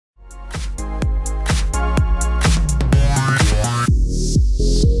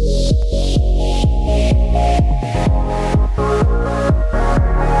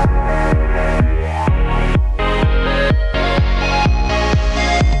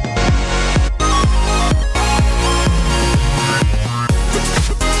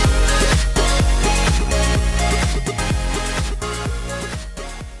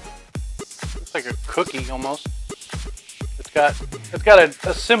cookie almost. It's got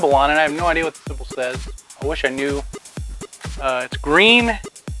a symbol on it. I have no idea what the symbol says. I wish I knew. It's green,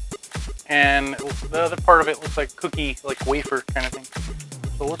 and the other part of it looks like cookie, like wafer kind of thing.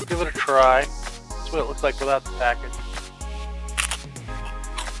 So let's give it a try. That's what it looks like without the package.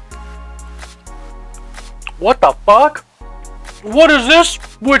 What the fuck? What is this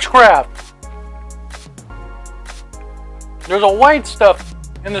witchcraft? There's a white stuff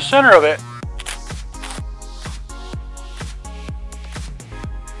in the center of it.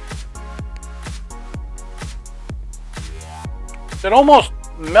 It almost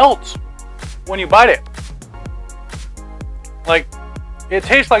melts when you bite it. Like, it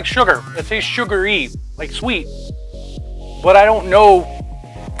tastes like sugar. It tastes sugary, like sweet. But I don't know.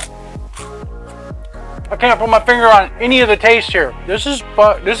 I can't put my finger on any of the taste here. This is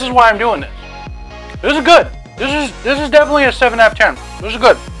why I'm doing this. This is good. This is definitely a 7 out of 10. This is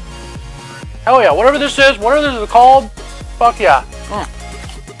good. Hell yeah. Whatever this is called, fuck yeah.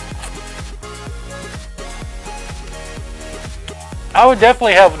 I would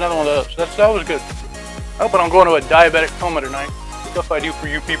definitely have another one of those. That was good. I hope I don't go into a diabetic coma tonight. Stuff I do for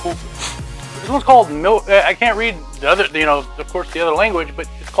you people. This one's called milk. I can't read the other, of course, the other language, but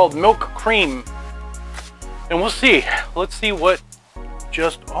it's called milk cream. And we'll see. Let's see what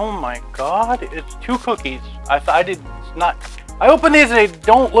oh my god, it's 2 cookies. I opened these and they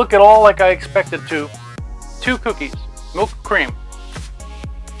don't look at all like I expected to. 2 cookies. Milk cream.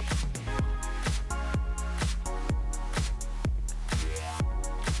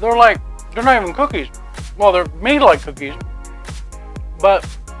 They're not even cookies. Well, they're made like cookies. But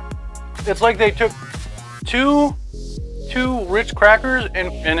it's like they took two Ritz crackers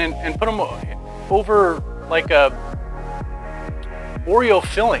and put them over like a Oreo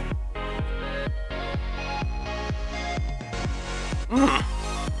filling.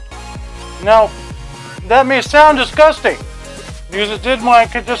 Now, that may sound disgusting because it did when I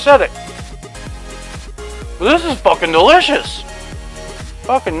just said it. But this is fucking delicious.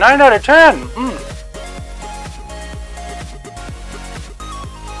 Fucking 9 out of 10.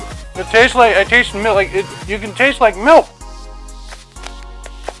 It tastes like, I taste milk, like you can taste like milk.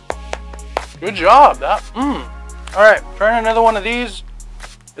 Good job, that. Alright, trying another one of these.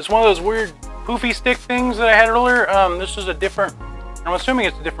 It's one of those weird poofy stick things that I had earlier. This is a different, I'm assuming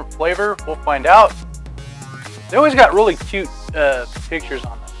it's a different flavor. We'll find out. They always got really cute pictures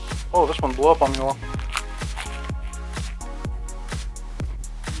on them. Oh, this one blew up on me well.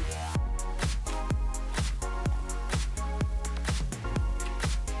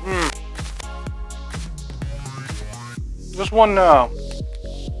 This one, I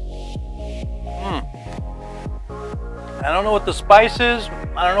don't know what the spice is.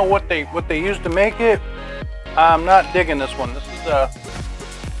 I don't know what they used to make it. I'm not digging this one. This is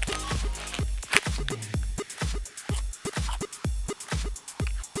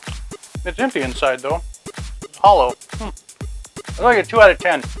it's empty inside though. It's hollow. It's like a 2 out of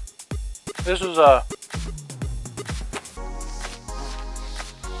 10. This is